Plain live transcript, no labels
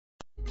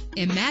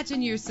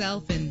Imagine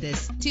yourself in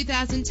this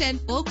 2010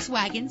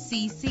 Volkswagen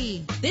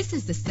CC. This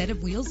is the set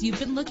of wheels you've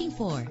been looking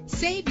for.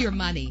 Save your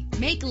money.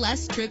 Make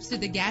less trips to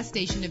the gas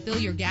station to fill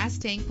your gas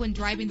tank when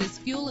driving this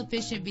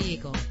fuel-efficient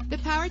vehicle. The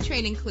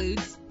powertrain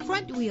includes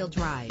front-wheel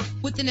drive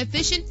with an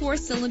efficient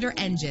 4-cylinder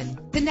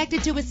engine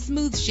connected to a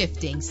smooth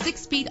shifting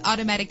 6-speed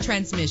automatic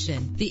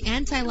transmission. The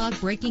anti-lock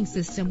braking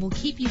system will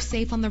keep you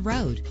safe on the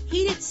road.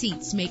 Heated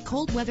seats make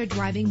cold weather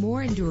driving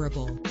more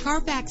endurable.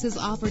 Carfax is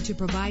offered to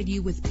provide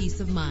you with peace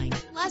of mind.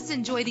 Plus,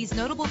 enjoy these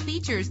notable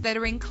features that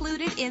are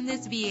included in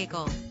this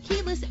vehicle: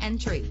 keyless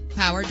entry,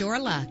 power door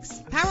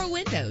locks, power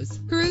windows,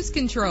 cruise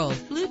control,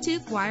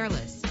 Bluetooth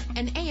wireless,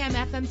 an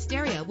AM/FM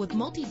stereo with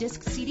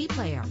multi-disc CD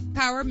player,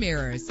 power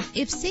mirrors.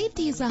 If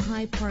safety is a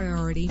high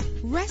priority,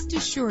 rest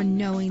assured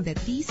knowing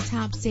that these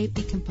top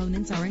safety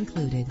components are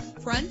included: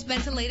 front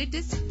ventilated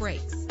disc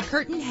brakes,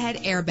 curtain head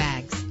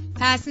airbags,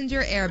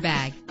 passenger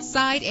airbag,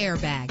 side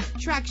airbag,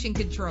 traction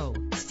control,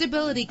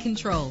 stability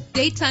control,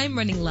 daytime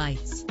running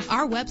lights.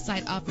 Our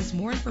website offers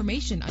more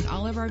information on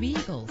all of our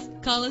vehicles.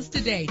 Call us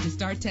today to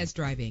start test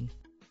driving.